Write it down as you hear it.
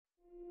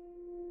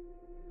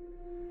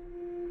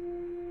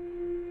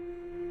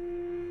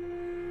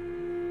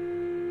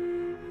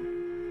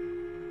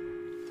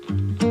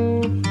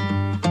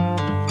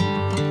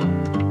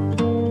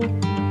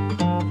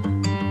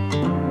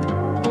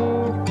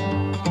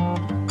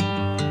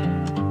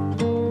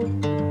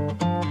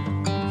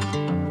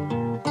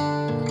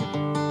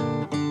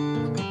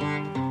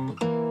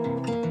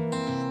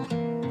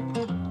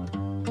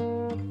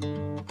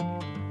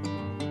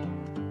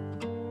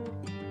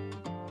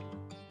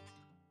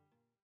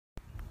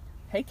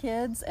Hey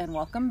kids, and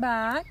welcome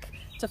back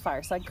to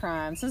Fireside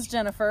Crimes. This is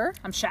Jennifer.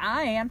 I'm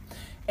Cheyenne.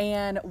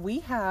 And we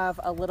have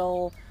a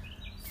little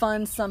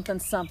fun something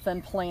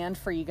planned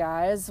for you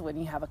guys when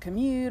you have a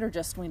commute or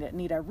just when you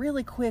need a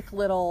really quick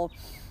little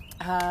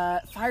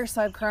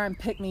Fireside Crime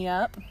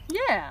pick-me-up.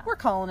 Yeah. We're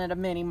calling it a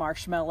mini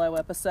Marshmallow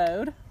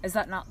episode. Is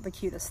that not the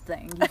cutest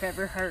thing you've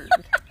ever heard?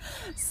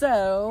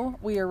 So,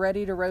 we are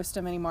ready to roast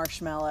a mini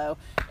marshmallow.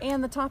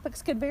 And the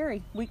topics could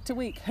vary week to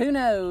week. Who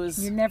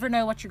knows? You never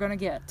know what you're going to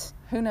get.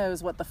 Who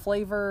knows what the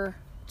flavor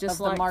Just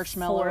of like the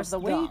marshmallow Forrest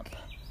of the week? Gump.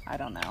 I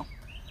don't know.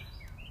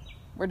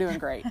 We're doing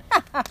great.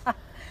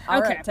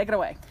 All right, take it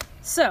away.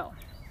 So,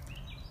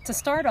 to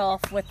start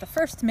off with the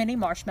first mini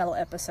marshmallow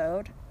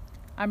episode,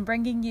 I'm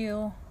bringing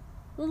you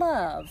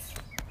love.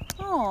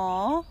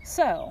 Aww.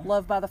 So,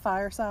 Love by the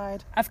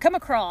fireside. I've come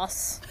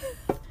across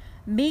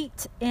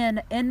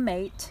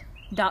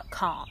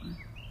meetinmate.com.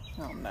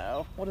 Oh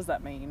no. What does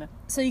that mean?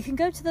 So you can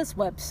go to this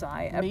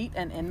website. Meet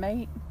an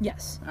inmate?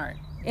 Yes. All right.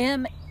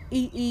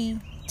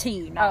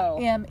 M-E-E-T, not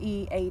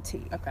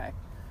M-E-A-T. Okay.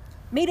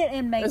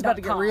 Meetinmate.com. I was about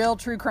to get real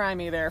true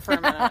crimey there for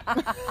a minute.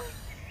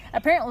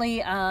 Apparently,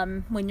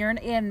 when you're an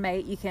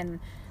inmate, you can,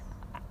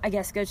 I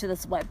guess, go to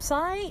this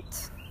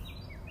website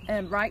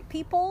and write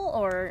people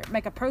or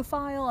make a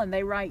profile and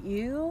they write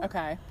you.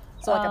 Okay.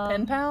 So like a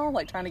pen pal?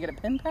 Like trying to get a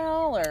pen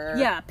pal? Or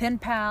Yeah, pen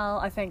pal,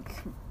 I think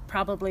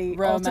probably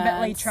Romance.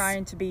 ultimately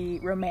trying to be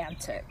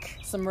romantic.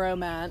 some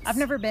romance. I've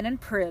never been in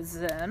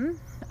prison.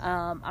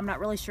 I'm not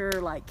really sure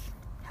like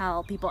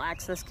how people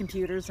access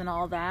computers and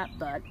all that,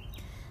 but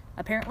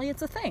apparently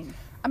it's a thing.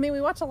 I mean,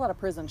 we watch a lot of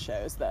prison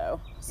shows though.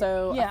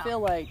 So Yeah. I feel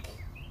like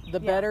the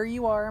better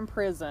you are in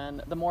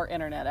prison, the more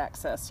internet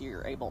access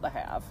you're able to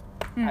have.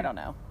 I don't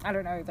know. I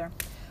don't know either.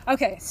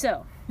 Okay,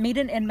 so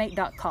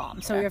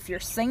meetinmate.com. So Okay. if you're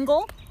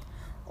single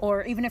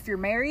or even if you're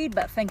married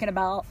but thinking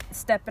about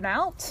stepping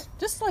out,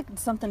 Just like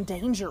something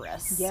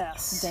dangerous.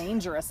 Yes.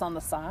 Dangerous on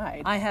the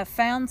side. I have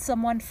found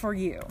someone for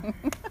you.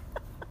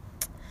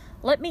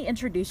 Let me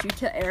introduce you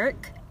to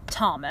Eric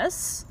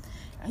Thomas.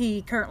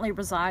 He currently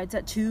resides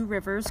at Two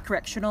Rivers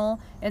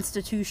Correctional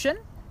Institution.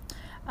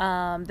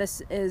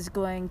 This is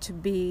going to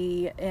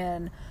be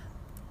in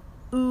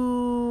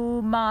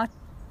Umatilla,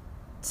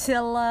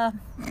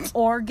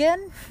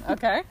 Oregon.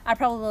 Okay. I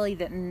probably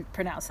didn't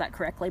pronounce that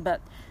correctly,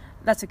 but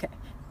that's okay.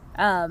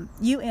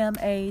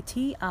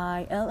 Umatilla,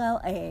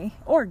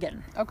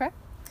 Oregon. Okay.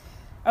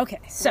 Okay,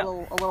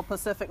 so A little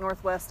Pacific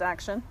Northwest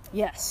action.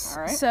 yes.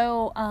 All right.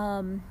 So,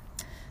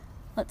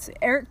 let's see.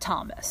 Eric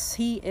Thomas.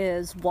 He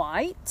is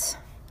white.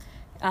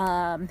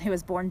 He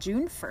was born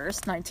June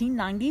 1st,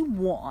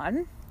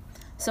 1991.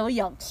 So a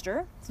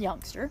youngster.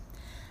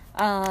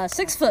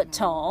 6 foot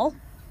tall.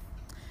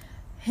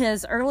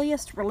 His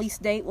earliest release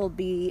date will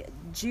be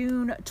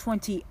June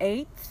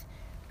 28th,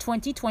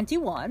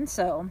 2021.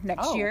 So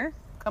next year.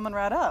 Coming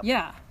right up.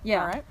 Yeah.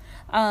 All right.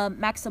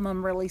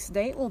 Maximum release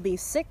date will be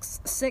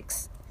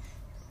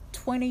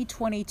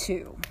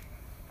 6/6/2022.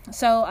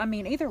 So, I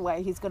mean, either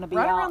way, he's going to be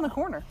Right out around the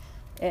corner.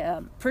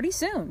 pretty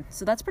soon.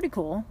 So that's pretty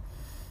cool.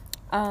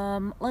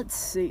 Let's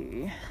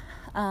see.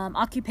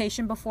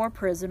 Occupation before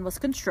prison was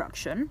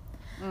construction.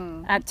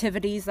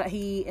 Activities that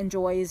he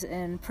enjoys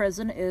in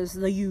prison is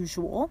the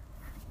usual.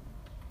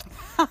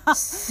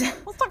 Let's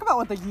talk about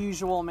what the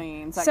usual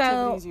means.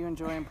 Activities you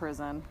enjoy in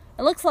prison.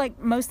 It looks like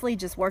mostly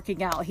just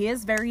working out. He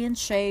is very in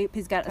shape.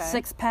 He's got a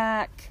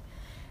 6-pack.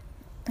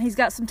 He's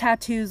got some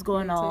tattoos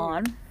going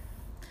on.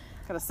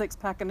 Got a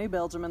 6-pack of New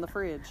Belgium in the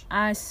fridge.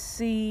 I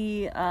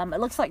see, it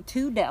looks like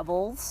 2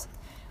 devils.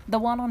 The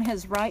one on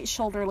his right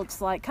shoulder looks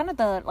like kind of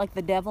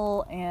the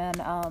devil and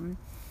on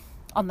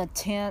the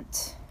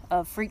tent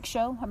of Freak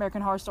Show,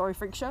 American Horror Story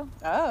Freak Show.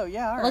 Oh,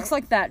 yeah, all right. Looks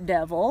like that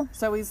devil.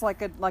 So he's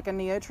like a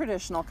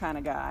neo-traditional kind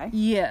of guy.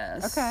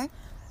 Yes. Okay.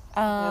 He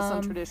has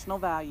some traditional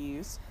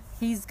values.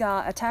 He's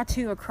got a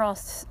tattoo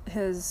across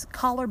his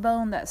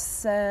collarbone that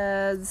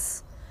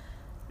says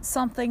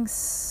something.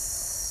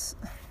 What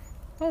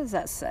does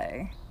that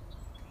say?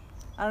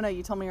 I don't know.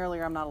 You told me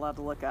earlier I'm not allowed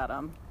to look at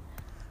them.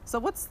 So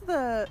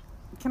can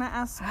I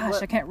ask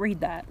Gosh, I can't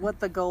read that.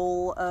 what the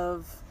goal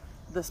of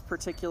this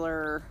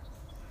particular...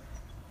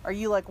 Are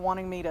you like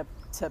wanting me to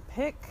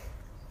pick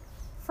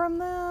from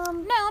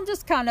them? No, I'm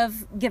just kind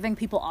of giving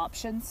people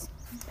options.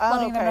 Oh,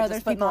 letting okay. them know Just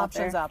there's putting people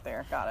options out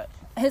there. out there. Got it.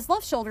 His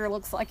left shoulder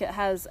looks like it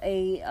has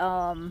a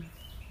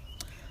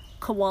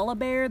koala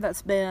bear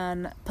that's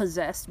been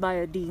possessed by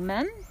a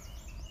demon.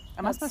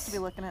 Am I supposed to be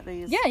looking at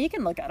these? Yeah, you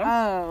can look at them.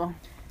 Oh.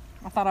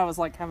 I thought I was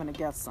like having to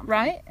guess something.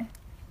 Right?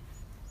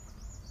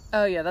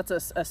 Oh, yeah. That's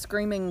a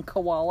screaming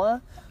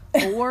koala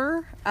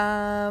or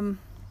a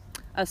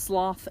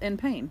sloth in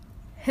pain.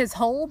 His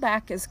whole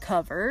back is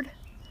covered.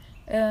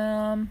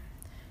 It's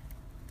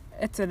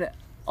an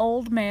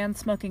old man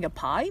smoking a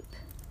pipe.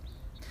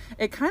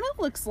 It kind of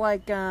looks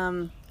like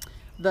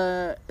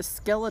the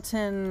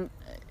skeleton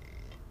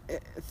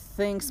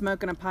thing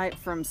smoking a pipe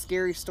from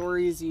Scary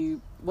Stories.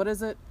 What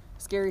is it?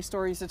 Scary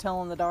Stories to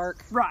Tell in the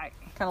Dark. Right.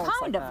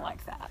 Kind of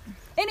like that.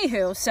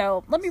 Anywho,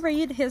 so let me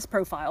read his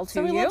profile to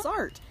So he you. loves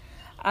art.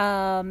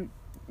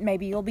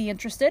 maybe you'll be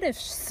interested. If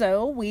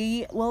so,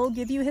 we will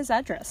give you his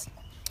address.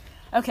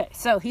 Okay,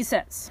 so he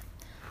says,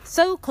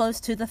 so close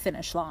to the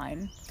finish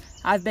line.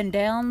 I've been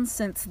down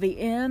since the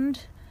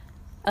end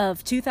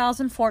of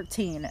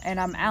 2014, and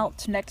I'm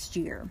out next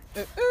year.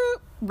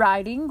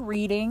 Writing,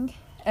 reading,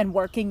 and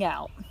working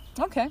out.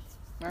 Okay.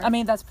 Right. I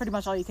mean, that's pretty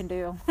much all you can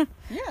do.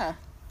 Yeah.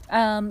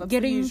 That's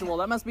the usual.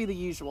 That must be the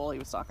usual he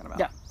was talking about.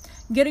 Yeah.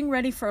 Getting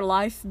ready for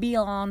life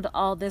beyond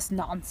all this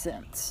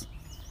nonsense.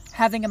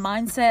 Having a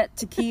mindset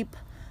to keep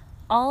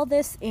all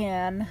this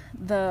in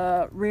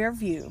the rear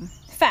view.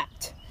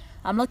 Fact.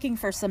 I'm looking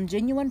for some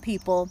genuine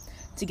people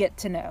to get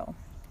to know.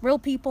 Real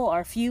people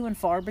are few and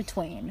far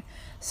between.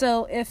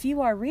 So if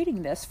you are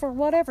reading this for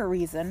whatever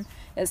reason,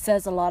 it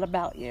says a lot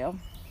about you.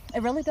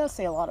 It really does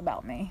say a lot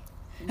about me.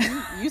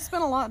 You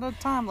spent a lot of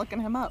time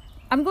looking him up.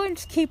 I'm going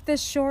to keep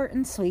this short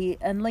and sweet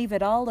and leave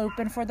it all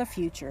open for the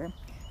future.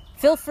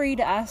 Feel free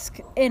to ask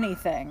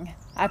anything.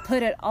 I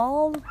put it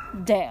all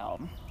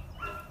down.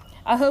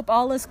 I hope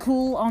all is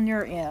cool on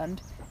your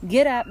end.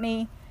 Get at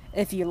me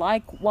if you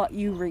like what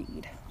you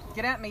read.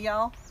 Get at me,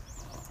 y'all.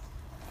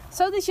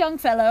 So this young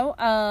fellow,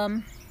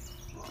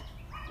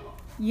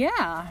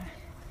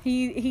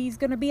 he's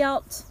going to be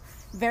out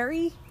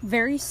very,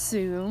 very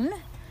soon.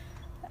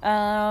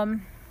 I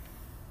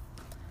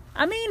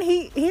mean,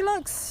 he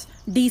looks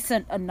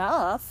decent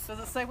enough. Does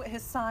it say what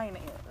his sign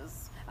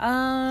is?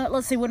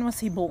 Let's see, when was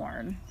he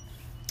born?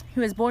 He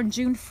was born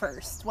June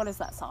 1st. What is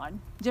that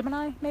sign?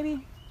 Gemini,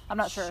 maybe? I'm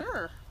not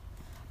sure.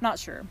 Not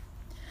sure.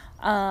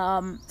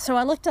 So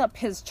I looked up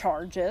his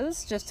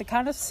charges just to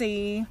kind of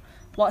see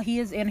what he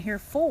is in here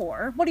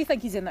for. What do you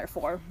think he's in there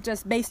for?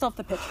 Just based off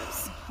the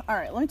pictures. All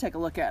right, let me take a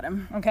look at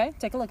him. Okay,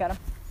 take a look at him.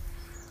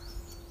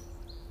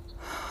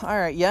 All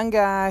right, young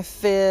guy,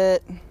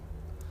 fit.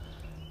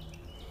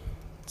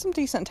 Some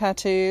decent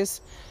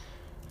tattoos.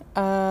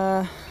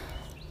 Trying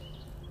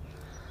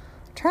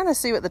to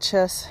see what the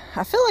chest...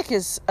 I feel like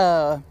his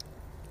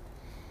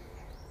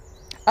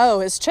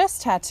his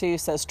chest tattoo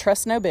says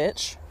trust no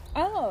bitch.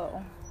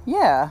 Oh.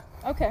 Yeah.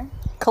 Okay.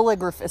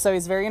 Calligraphy. So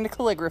he's very into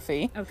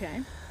calligraphy.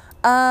 Okay.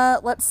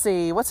 Let's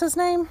see. What's his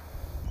name?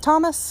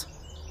 Thomas?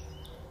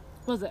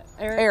 Was it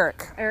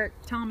Eric? Eric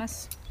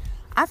Thomas.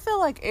 I feel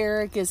like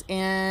Eric is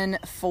in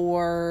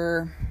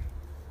for...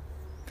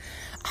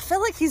 I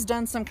feel like he's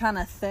done some kind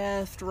of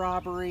theft,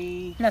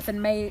 robbery.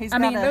 Nothing major. I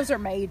mean, those are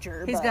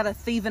major. He's got a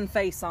thieving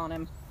face on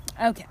him.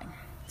 Okay.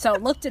 So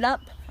looked it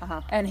up,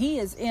 and he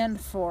is in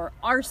for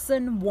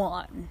arson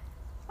 1.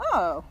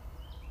 Oh.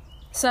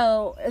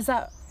 So is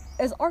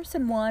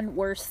arson 1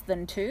 worse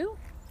than 2?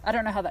 I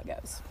don't know how that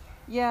goes.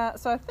 Yeah,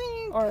 so I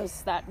think... Or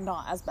is that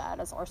not as bad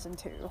as arson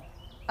 2?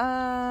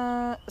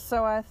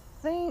 So I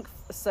think...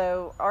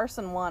 So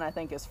arson 1, I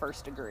think, is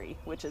first degree,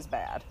 which is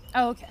bad.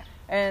 Oh, okay.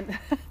 And...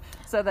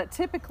 So that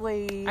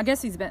typically... I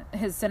guess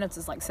his sentence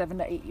is like 7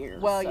 to 8 years.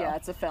 Well, so yeah,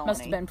 it's a felony.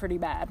 Must have been pretty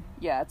bad.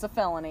 Yeah, it's a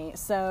felony.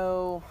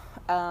 So,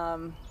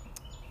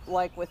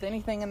 like with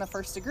anything in the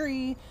first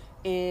degree,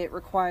 it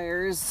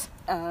requires...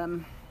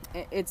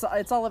 It's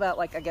all about,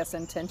 like, I guess,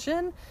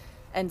 intention.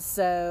 And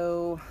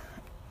so,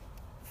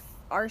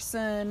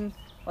 arson...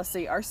 Let's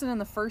see. Arson in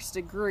the first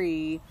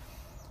degree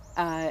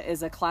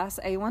is a Class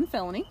A1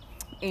 felony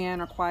and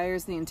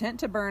requires the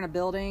intent to burn a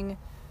building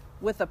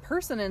with a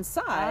person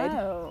inside...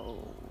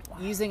 Oh...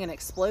 using an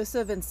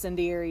explosive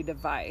incendiary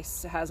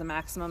device. It has a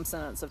maximum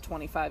sentence of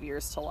 25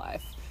 years to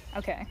life.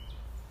 Okay.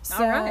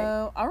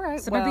 So, all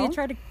right. So maybe you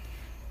tried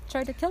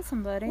to kill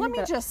somebody. Let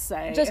me just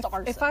say, just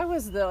if I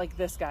was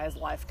this guy's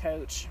life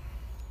coach,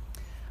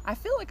 I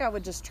feel like I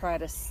would just try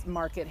to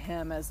market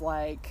him as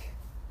like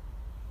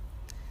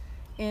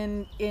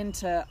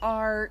into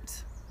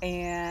art,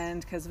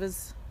 and because of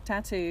his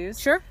tattoos.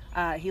 Sure.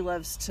 He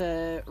loves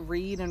to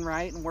read and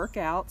write and work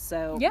out.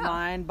 So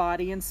mind,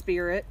 body, and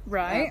spirit.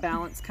 Right.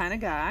 Balanced kind of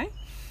guy.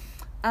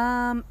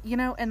 And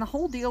the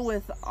whole deal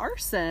with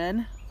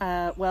arson,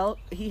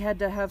 he had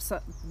to have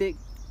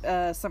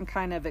some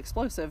kind of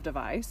explosive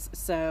device.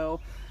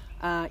 So,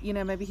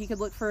 maybe he could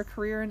look for a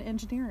career in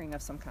engineering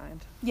of some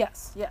kind.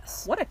 Yes,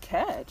 yes. What a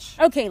catch.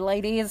 Okay,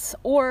 ladies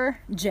or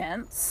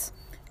gents,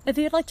 if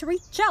you'd like to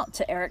reach out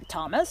to Eric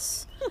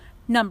Thomas,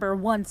 number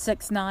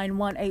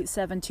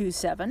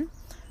 169-18727,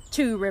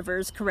 2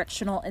 Rivers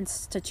Correctional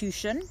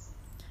Institution,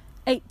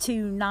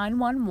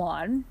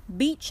 82911,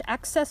 Beach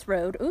Access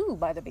Road. Ooh,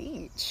 by the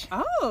beach.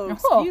 Oh,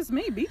 excuse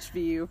me, beach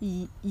view.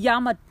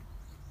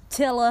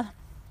 Yamatilla.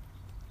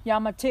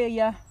 Yep.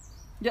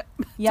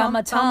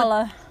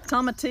 Yamatala.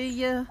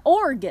 Tomatilla.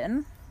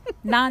 Oregon,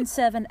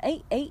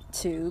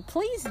 97882.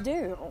 Please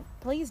do.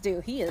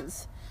 He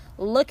is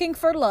looking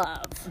for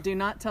love. Do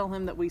not tell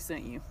him that we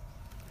sent you.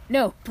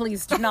 No,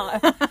 please do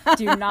not.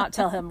 Do not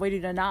tell him. We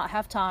do not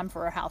have time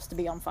for a house to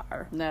be on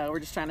fire. No,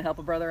 we're just trying to help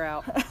a brother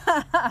out.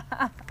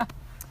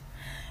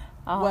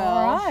 All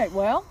right.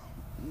 Well,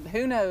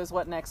 who knows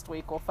what next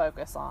week we'll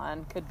focus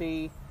on. Could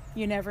be...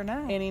 You never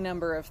know. Any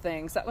number of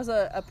things. That was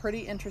a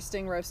pretty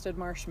interesting roasted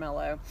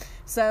marshmallow.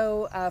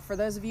 So, for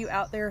those of you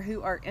out there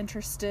who are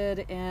interested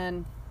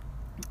in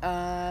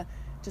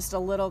just a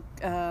little,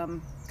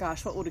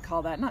 gosh, what would we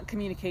call that? Not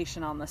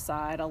communication on the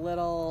side, a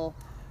little,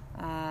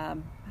 I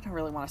don't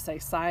really want to say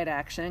side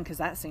action because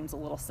that seems a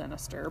little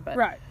sinister, but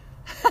Right.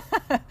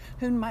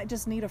 who might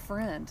just need a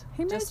friend.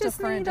 He may just a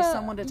friend, just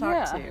someone to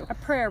talk to. A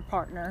prayer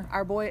partner.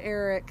 Our boy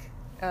Eric,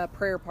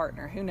 prayer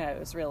partner, who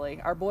knows, really.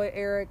 Our boy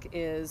Eric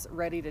is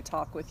ready to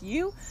talk with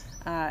you,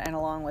 and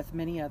along with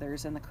many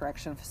others in the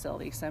correction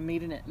facility. So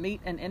meet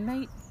an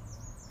inmate,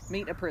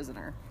 meet a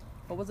prisoner.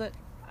 What was it?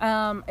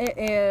 It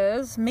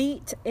is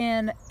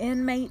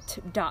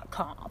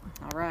meetinmate.com.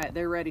 All right,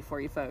 they're ready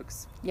for you,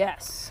 folks.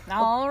 Yes.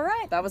 All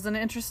right. That was an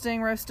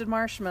interesting roasted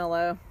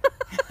marshmallow.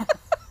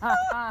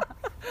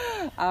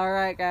 All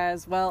right,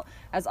 guys. Well,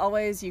 as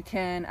always, you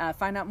can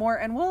find out more,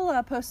 and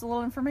we'll post a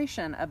little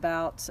information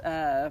about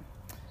the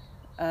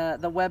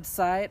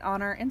website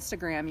on our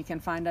Instagram. You can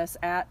find us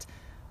at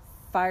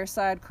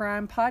Fireside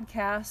Crime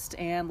Podcast,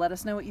 and let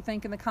us know what you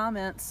think in the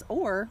comments,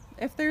 or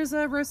if there's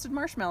a roasted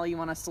marshmallow you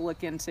want us to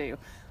look into. A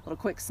little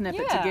quick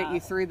snippet to get you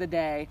through the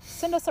day.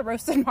 Send us a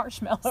roasted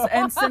marshmallow.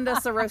 And send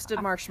us a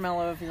roasted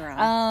marshmallow of your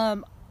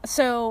own.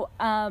 So,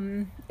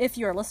 if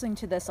you're listening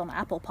to this on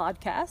Apple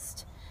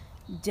Podcast,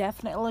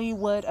 definitely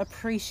would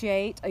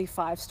appreciate a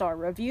 5-star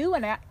review,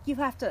 and you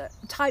have to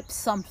type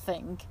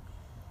something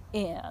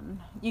in.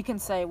 You can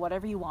say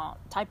whatever you want.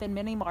 Type in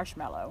mini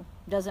marshmallow.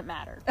 Doesn't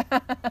matter.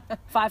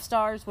 5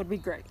 stars would be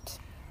great.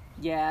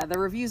 Yeah, the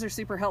reviews are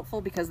super helpful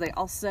because they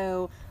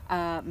also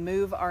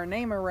move our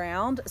name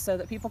around so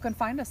that people can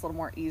find us a little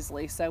more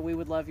easily. So we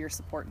would love your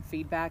support and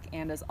feedback.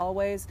 And as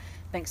always,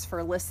 thanks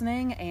for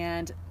listening.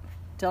 And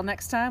till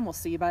next time, we'll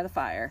see you by the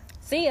fire.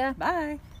 See ya. Bye.